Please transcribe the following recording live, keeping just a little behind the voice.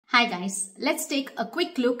Hi guys, let's take a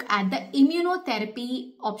quick look at the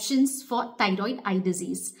immunotherapy options for thyroid eye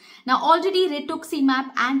disease. Now already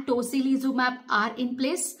rituximab and tocilizumab are in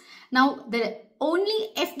place. Now the only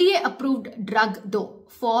FDA approved drug though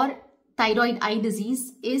for thyroid eye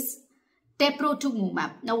disease is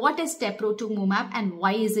teprotumumab. Now what is teprotumumab and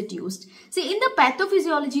why is it used? See, in the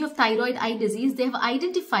pathophysiology of thyroid eye disease, they have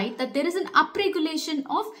identified that there is an upregulation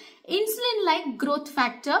of insulin-like growth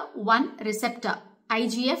factor 1 receptor.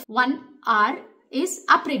 IGF-1R is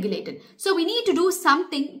upregulated. So we need to do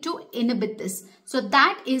something to inhibit this. So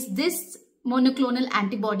that is this monoclonal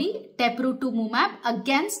antibody teprotumumab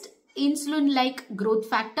against insulin-like growth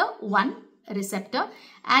factor 1 receptor,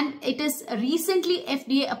 and it is recently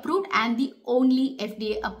FDA approved and the only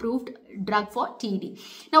FDA approved drug for TED.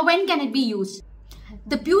 Now when can it be used?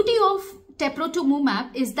 The beauty of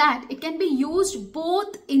teprotumumab is that it can be used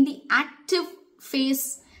both in the active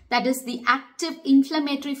phase, that is the active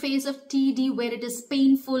inflammatory phase of TED where it is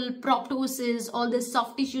painful, proptosis, all the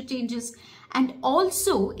soft tissue changes, and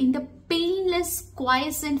also in the painless,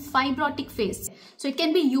 quiescent, fibrotic phase. So it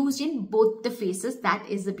can be used in both the phases. That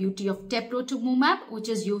is the beauty of teprotumumab, which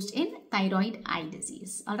is used in thyroid eye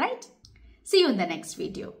disease. All right. See you in the next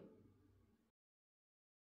video.